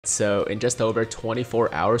So in just over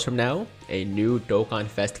 24 hours from now, a new Dokkan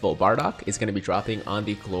Festival Bardock is going to be dropping on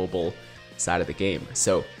the global side of the game.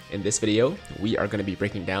 So in this video, we are going to be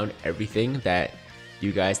breaking down everything that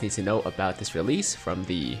you guys need to know about this release, from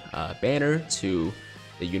the banner to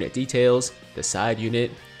the unit details, the side unit,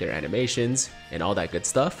 their animations, and all that good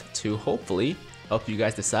stuff, to hopefully help you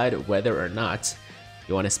guys decide whether or not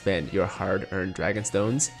you want to spend your hard-earned Dragon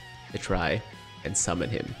Stones to try and summon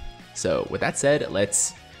him. So with that said,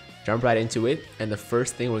 let's jump right into it. And the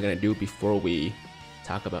first thing we're going to do before we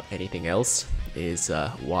talk about anything else is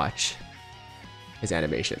watch his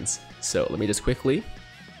animations. So let me just quickly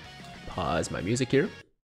pause my music here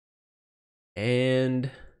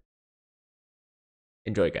and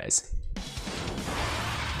enjoy, guys.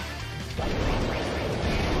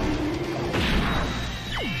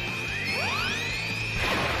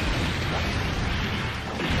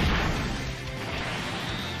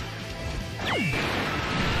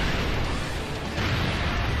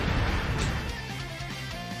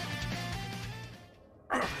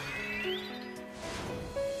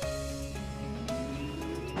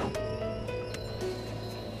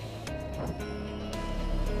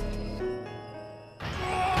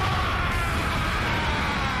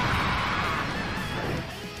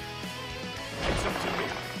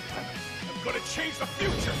 Change the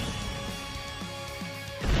future!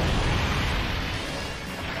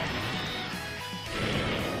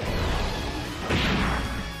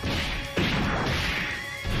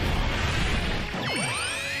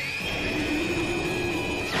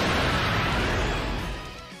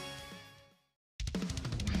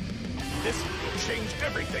 This will change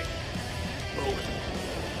everything!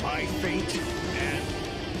 Both my fate and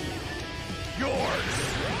yours!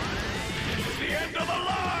 This is the end of the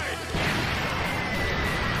line!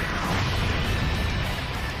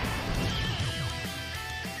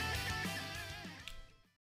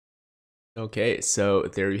 Okay, so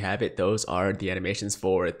there you have it. Those are the animations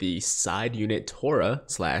for the side unit Tora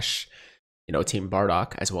slash, Team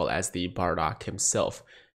Bardock, as well as the Bardock himself.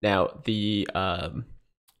 Now, the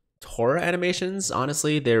Tora animations,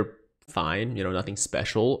 honestly, they're fine, nothing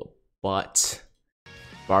special, but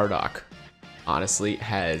Bardock, honestly,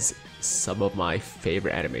 has some of my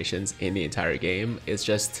favorite animations in the entire game. It's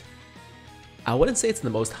just, I wouldn't say it's the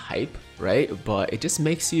most hype, right? But it just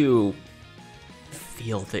makes you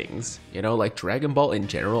feel things, like Dragon Ball in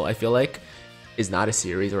general, I feel like is not a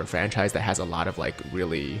series or a franchise that has a lot of like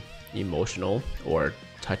really emotional or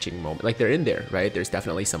touching moments. Like, they're in there, right? There's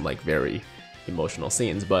definitely some like very emotional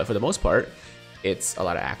scenes, but for the most part, it's a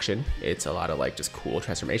lot of action. It's a lot of like just cool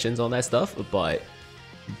transformations, all that stuff. But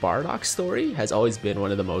Bardock's story has always been one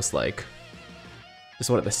of the most like, just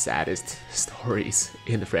one of the saddest stories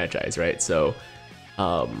in the franchise, right? So,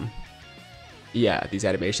 yeah, these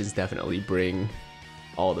animations definitely bring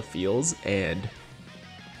all the feels, and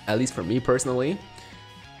at least for me personally,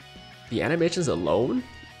 the animations alone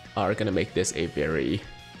are gonna make this a very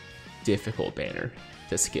difficult banner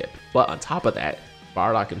to skip. But on top of that,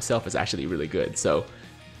 Bardock himself is actually really good. So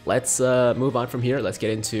let's move on from here. Let's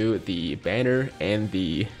get into the banner and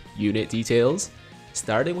the unit details.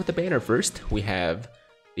 Starting with the banner first, we have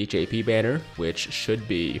the JP banner, which should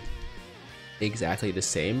be exactly the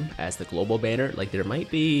same as the global banner. Like, there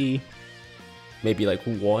might be maybe like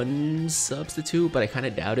one substitute, but I kind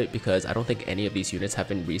of doubt it because I don't think any of these units have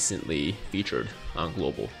been recently featured on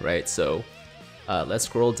global, right? So let's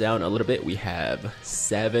scroll down a little bit. We have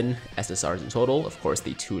 7 SSRs in total. Of course,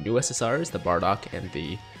 the 2 new SSRs, the Bardock and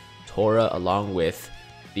the Tora, along with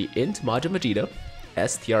the Int Majin Vegeta,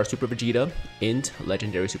 STR Super Vegeta, Int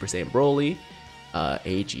Legendary Super Saiyan Broly,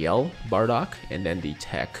 AGL Bardock, and then the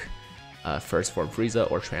TEQ First Form Frieza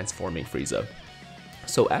or Transforming Frieza.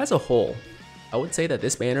 So as a whole, I would say that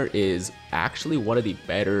this banner is actually one of the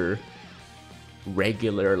better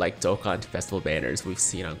regular like Dokkan Festival banners we've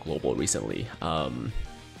seen on global recently.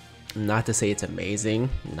 Not to say it's amazing,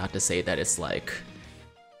 not to say that it's like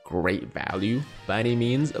great value by any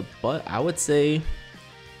means, but I would say,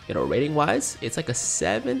 rating wise, it's like a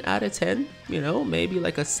 7 out of 10, maybe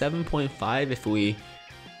like a 7.5 if we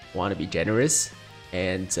want to be generous.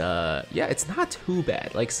 And yeah, it's not too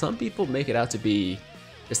bad. Like, some people make it out to be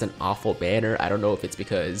just an awful banner. I don't know if it's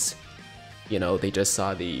because, they just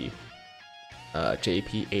saw the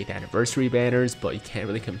JP 8th anniversary banners, but you can't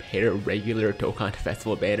really compare regular Dokkan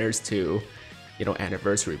Festival banners to,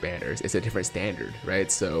 anniversary banners. It's a different standard, right?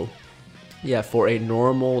 So yeah, for a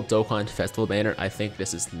normal Dokkan Festival banner, I think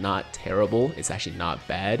this is not terrible. It's actually not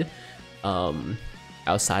bad.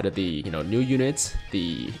 Outside of the new units,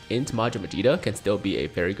 the Int Majin Vegeta can still be a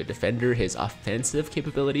very good defender. His offensive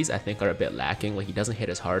capabilities, I think, are a bit lacking. Like, he doesn't hit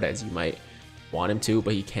as hard as you might want him to,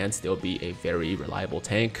 but he can still be a very reliable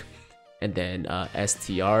tank. And then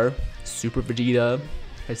STR, Super Vegeta,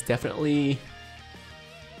 has definitely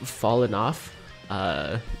fallen off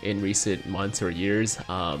in recent months or years.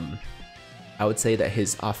 I would say that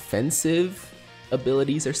his offensive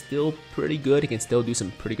abilities are still pretty good. He can still do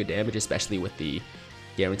some pretty good damage, especially with the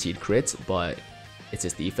guaranteed crits, but it's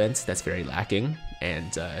his defense that's very lacking,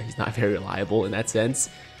 and he's not very reliable in that sense.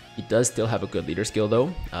 He does still have a good leader skill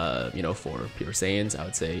though. You know, for Pure Saiyans, I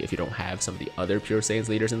would say if you don't have some of the other Pure Saiyans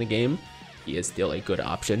leaders in the game, he is still a good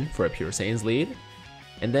option for a Pure Saiyans lead.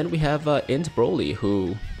 And then we have Int Broly,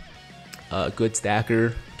 who good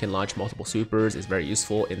stacker, can launch multiple supers, is very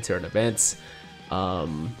useful in certain events.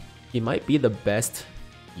 He might be the best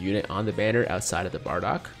unit on the banner outside of the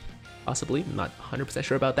Bardock, possibly. I'm not 100%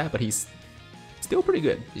 sure about that, but he's still pretty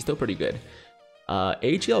good. He's still pretty good.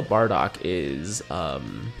 AGL Bardock is,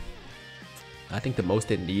 I think, the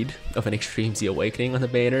most in need of an Extreme Z Awakening on the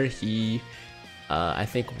banner. He, I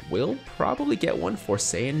think, will probably get one for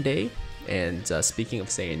Saiyan Day. And speaking of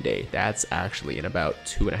Saiyan Day, that's actually in about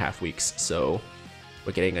 2.5 weeks. So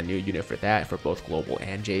we're getting a new unit for that, for both Global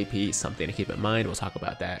and JP. Something to keep in mind. We'll talk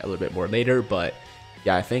about that a little bit more later. But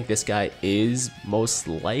yeah, I think this guy is most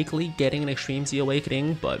likely getting an Extreme Z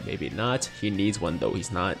Awakening, but maybe not. He needs one though.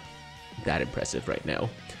 He's not that impressive right now.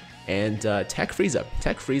 And TEQ Frieza.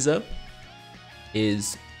 TEQ Frieza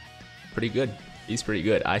is pretty good. He's pretty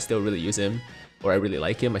good. I still really use him, or I really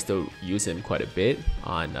like him. I still use him quite a bit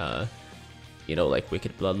on, you know, like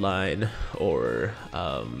Wicked Bloodline, or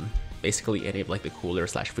basically any of like the cooler /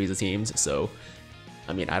 Frieza teams. So,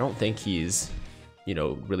 I mean, I don't think he's, you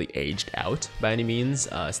know, really aged out by any means.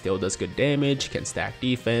 Still does good damage, can stack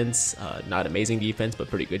defense, not amazing defense, but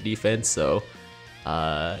pretty good defense. So,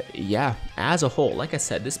 yeah, as a whole, like I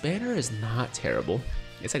said, this banner is not terrible.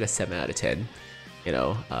 It's like a 7 out of 10, you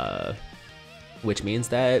know, which means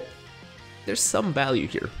that there's some value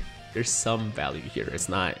here. There's some value here. It's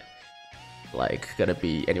not like gonna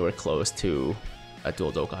be anywhere close to a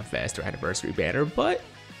Dual Dokkan Fest or Anniversary banner, but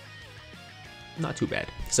not too bad.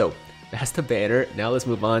 So that's the banner. Now let's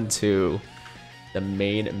move on to the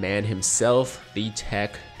main man himself, the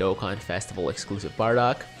TEQ Dokkan Festival exclusive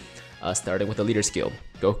Bardock. Starting with the leader skill,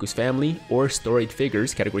 Goku's family or storied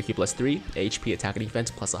figures, category Q +3, HP attack and defense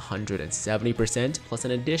plus 170%, plus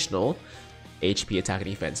an additional HP attack and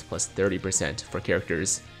defense plus 30% for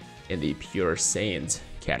characters in the Pure Saiyans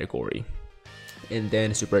category. And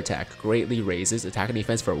then super attack greatly raises attack and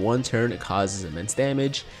defense for 1 turn, causes immense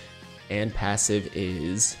damage, and passive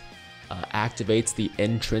is activates the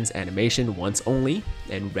entrance animation once only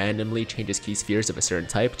and randomly changes key spheres of a certain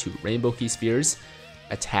type to rainbow key spheres,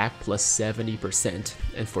 attack plus 70%,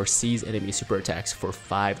 and foresees enemy super attacks for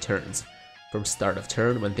 5 turns from start of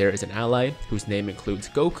turn when there is an ally whose name includes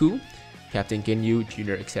Goku, Captain Ginyu,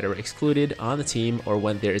 Jr., etc. excluded on the team, or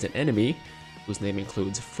when there is an enemy whose name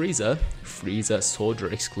includes Frieza, Frieza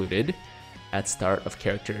soldier excluded at start of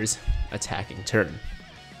character's attacking turn.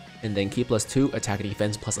 And then Ki +2, attack and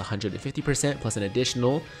defense plus 150%, plus an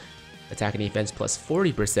additional attack and defense plus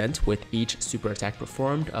 40% with each super attack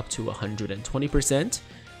performed up to 120%.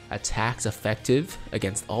 Attacks effective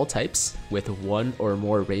against all types with 1 or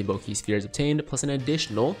more rainbow key spheres obtained, plus an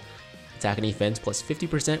additional attack and defense plus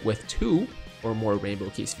 50% with 2 or more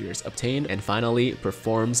rainbow key spheres obtained. And finally,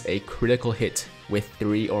 performs a critical hit with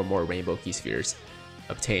 3 or more rainbow key spheres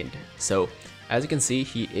obtained. So as you can see,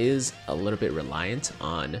 he is a little bit reliant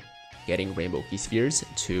on getting rainbow key spheres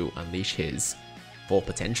to unleash his full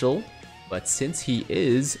potential. But since he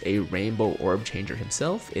is a rainbow orb changer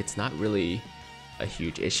himself, it's not really a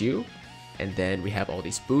huge issue. And then we have all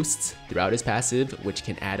these boosts throughout his passive, which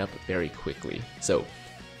can add up very quickly. So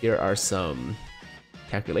here are some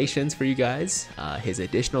calculations for you guys. His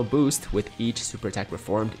additional boost with each super attack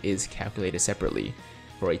performed is calculated separately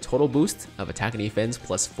for a total boost of attack and defense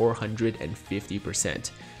plus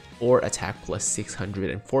 450%, or attack plus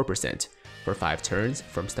 604% for 5 turns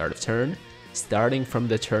from start of turn, starting from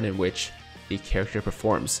the turn in which the character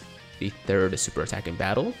performs the 3rd super attack in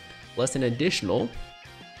battle, plus an additional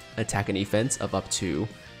attack and defense of up to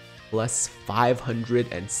plus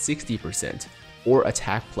 560%, or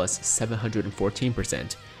attack plus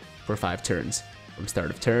 714% for 5 turns from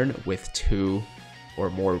start of turn with 2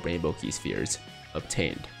 or more rainbow key spheres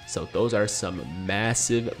obtained. So those are some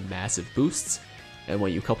massive boosts, and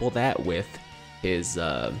when you couple that with his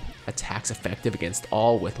attacks effective against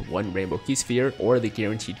all with 1 rainbow key sphere, or the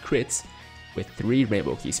guaranteed crits with 3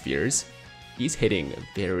 rainbow key spheres, he's hitting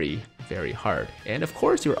very hard. And of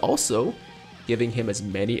course, you're also giving him as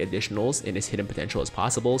many additionals in his hidden potential as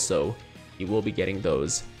possible, so he will be getting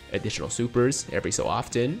those additional supers every so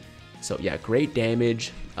often. So yeah, great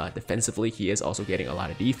damage. Defensively, he is also getting a lot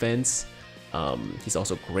of defense. He's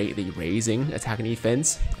also greatly raising attack and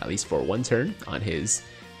defense, at least for 1 turn on his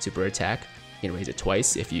super attack. You can raise it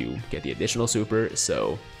twice if you get the additional super.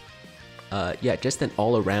 So yeah, just an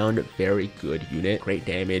all-around very good unit. Great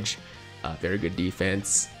damage, very good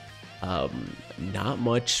defense. Not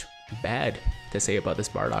much bad to say about this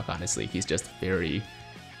Bardock, honestly. He's just very,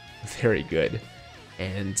 very good.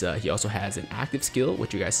 And he also has an active skill,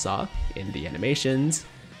 which you guys saw in the animations.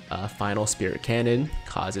 Final Spirit Cannon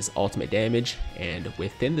causes ultimate damage, and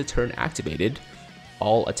within the turn activated,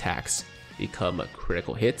 all attacks become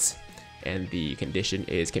critical hits. And the condition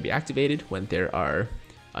is can be activated when there are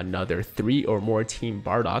another 3 or more Team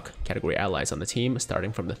Bardock category allies on the team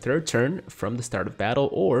starting from the 3rd turn from the start of battle,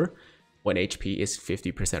 or when HP is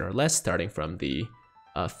 50% or less starting from the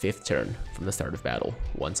 5th turn from the start of battle,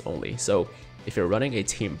 once only. So if you're running a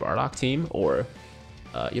Team Bardock team, or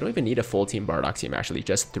you don't even need a full Team Bardock team actually,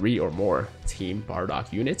 just 3 or more Team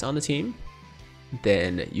Bardock units on the team,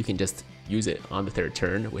 then you can just use it on the 3rd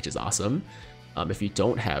turn, which is awesome. If you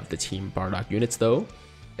don't have the Team Bardock units though,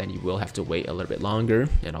 then you will have to wait a little bit longer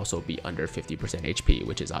and also be under 50% HP,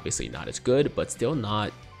 which is obviously not as good, but still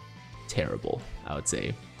not terrible, I would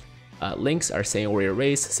say. Links are Saiyan Warrior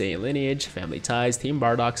Race, Saiyan Lineage, Family Ties, Team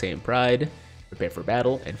Bardock, Saiyan Pride, Prepare for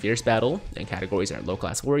Battle, and Fierce Battle. And categories are Low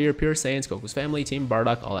Class Warrior, Pure Saiyans, Goku's Family, Team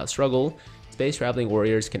Bardock, All Out Struggle, Space Traveling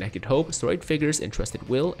Warriors, Connected Hope, Storied Figures, Entrusted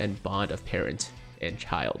Will, and Bond of Parent and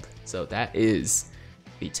Child. So that is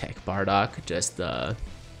the TEQ Bardock. Just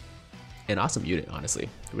an awesome unit, honestly.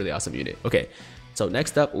 Really awesome unit. Okay, so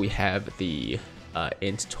next up we have the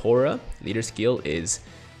Int Tora. Leader skill is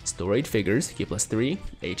Storied Figures, Ki +3,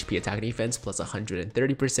 HP attack and defense plus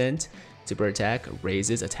 130%. Super attack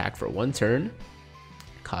raises attack for 1 turn,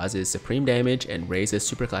 causes supreme damage, and raises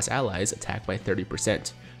superclass allies attack by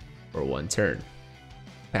 30% for 1 turn.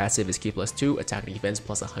 Passive is Ki +2, attack and defense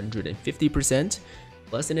plus 150%,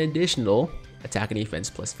 plus an additional attack and defense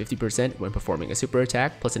plus 50% when performing a super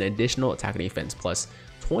attack, plus an additional attack and defense plus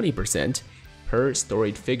 20% per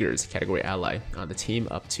Storied Figures category ally on the team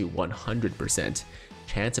up to 100%.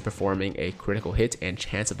 Chance of performing a critical hit and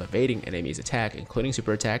chance of evading enemy's attack, including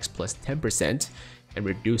super attacks, plus 10%, and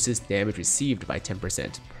reduces damage received by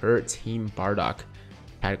 10% per Team Bardock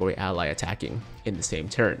category ally attacking in the same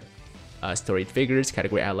turn. Storied Figures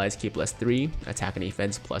category allies Ki +3, attack and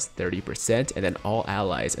defense plus 30%, and then all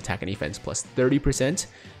allies attack and defense plus 30%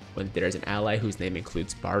 when there's an ally whose name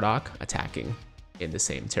includes Bardock attacking in the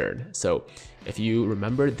same turn. So if you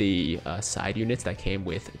remember the side units that came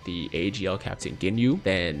with the AGL Captain Ginyu,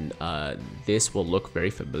 then this will look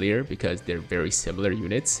very familiar because they're very similar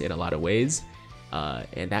units in a lot of ways.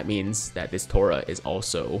 And that means that this Tora is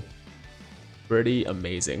also pretty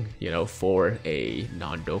amazing, you know, for a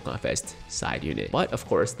non-Dokkan Fest side unit. But of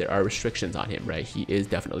course, there are restrictions on him, right? He is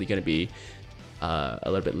definitely going to be a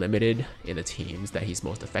little bit limited in the teams that he's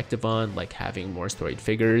most effective on, like having more Storied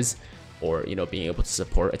Figures, or, you know, being able to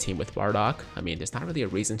support a team with Bardock. I mean, there's not really a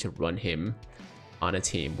reason to run him on a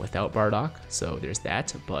team without Bardock, so there's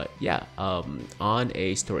that. But yeah, on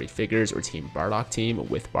a Storied Figures or Team Bardock team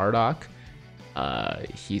with Bardock,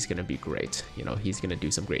 he's gonna be great. You know, he's gonna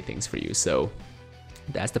do some great things for you. So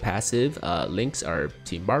that's the passive. Links are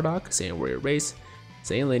Team Bardock, Saiyan Warrior Race,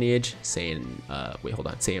 Saiyan Lineage,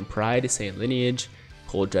 Saiyan Pride, Saiyan Lineage,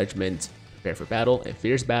 Cold Judgment, Prepare for Battle, and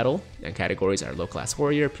Fierce Battle. And categories are Low Class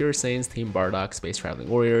Warrior, Pure Saiyans, Team Bardock, Space Traveling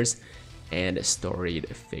Warriors, and Storied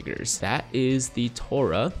Figures. That is the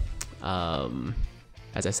Tora.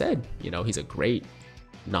 As I said, you know, he's a great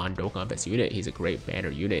non-Dokkan Fest unit. He's a great banner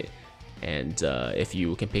unit. And if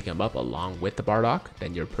you can pick him up along with the Bardock,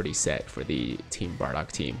 then you're pretty set for the Team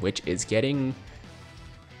Bardock team, which is getting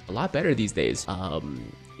a lot better these days.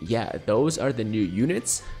 Yeah, those are the new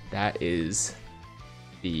units. That is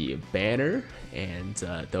the banner, and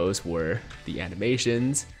those were the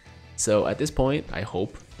animations. So at this point, I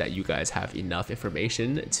hope that you guys have enough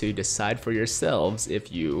information to decide for yourselves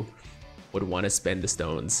if you would want to spend the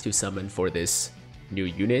stones to summon for this new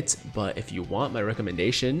unit. But if you want my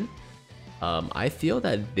recommendation, I feel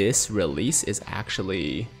that this release is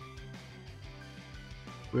actually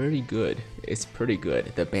pretty good. It's pretty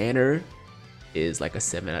good. The banner is like a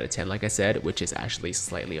 7 out of 10, like I said, which is actually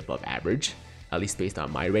slightly above average, at least based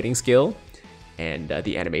on my rating scale. And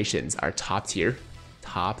the animations are top tier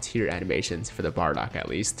animations for the Bardock, at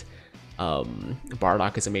least.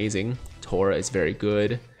 Bardock is amazing. Tora is very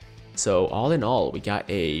good. So all in all, we got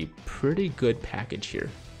a pretty good package here,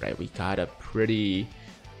 right? We got a pretty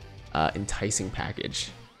enticing package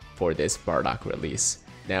for this Bardock release.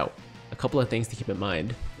 Now, a couple of things to keep in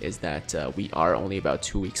mind is that we are only about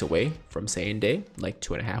 2 weeks away from Saiyan Day, like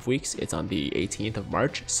 2.5 weeks. It's on the 18th of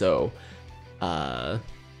March, so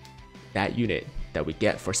that unit that we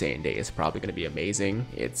get for Saiyan Day is probably going to be amazing.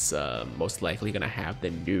 It's most likely going to have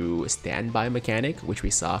the new standby mechanic, which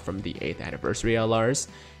we saw from the 8th anniversary LRs.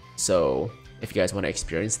 So if you guys want to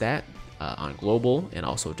experience that on global and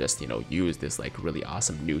also just, you know, use this like really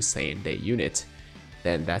awesome new Saiyan Day unit,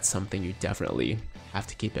 then that's something you definitely have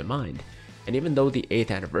to keep in mind. And even though the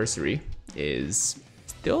 8th anniversary is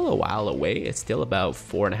still a while away, it's still about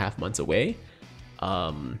 4.5 months away,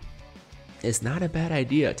 it's not a bad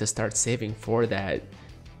idea to start saving for that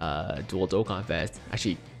dual Dokkan Fest.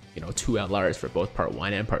 Actually, you know, 2 LRs for both part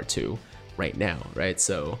 1 and part 2 right now, right?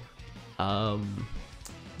 So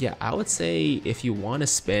yeah, I would say if you want to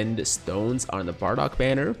spend stones on the Bardock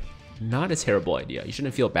banner, not a terrible idea. You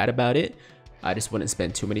shouldn't feel bad about it. I just wouldn't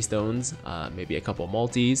spend too many stones. Maybe a couple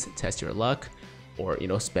multis, test your luck, or, you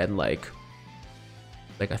know, spend like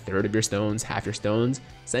a third of your stones, half your stones.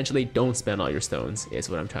 Essentially, don't spend all your stones is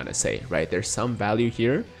what I'm trying to say, right? There's some value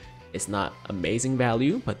here. It's not amazing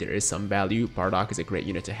value, but there is some value. Bardock is a great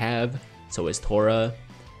unit to have. So is Tora.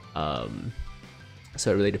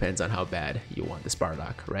 So it really depends on how bad you want this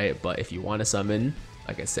Bardock, right? But if you want to summon,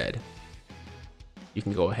 like I said, you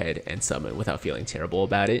can go ahead and summon without feeling terrible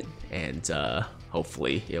about it, and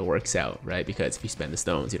hopefully it works out, right? Because if you spend the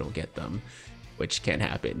stones, you don't get them, which can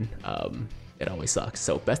happen. It always sucks.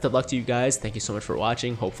 So best of luck to you guys. Thank you so much for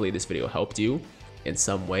watching. Hopefully this video helped you in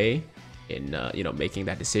some way in you know, making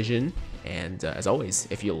that decision. And as always,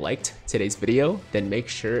 if you liked today's video, then make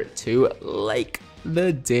sure to like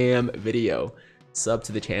the damn video. Sub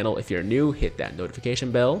to the channel if you're new, hit that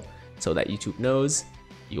notification bell so that YouTube knows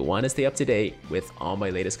you want to stay up to date with all my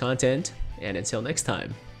latest content. And until next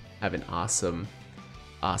time, have an awesome,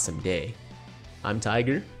 awesome day. I'm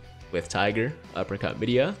Tiger with Tiger Uppercut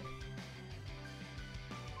Media,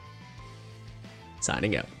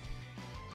 signing out.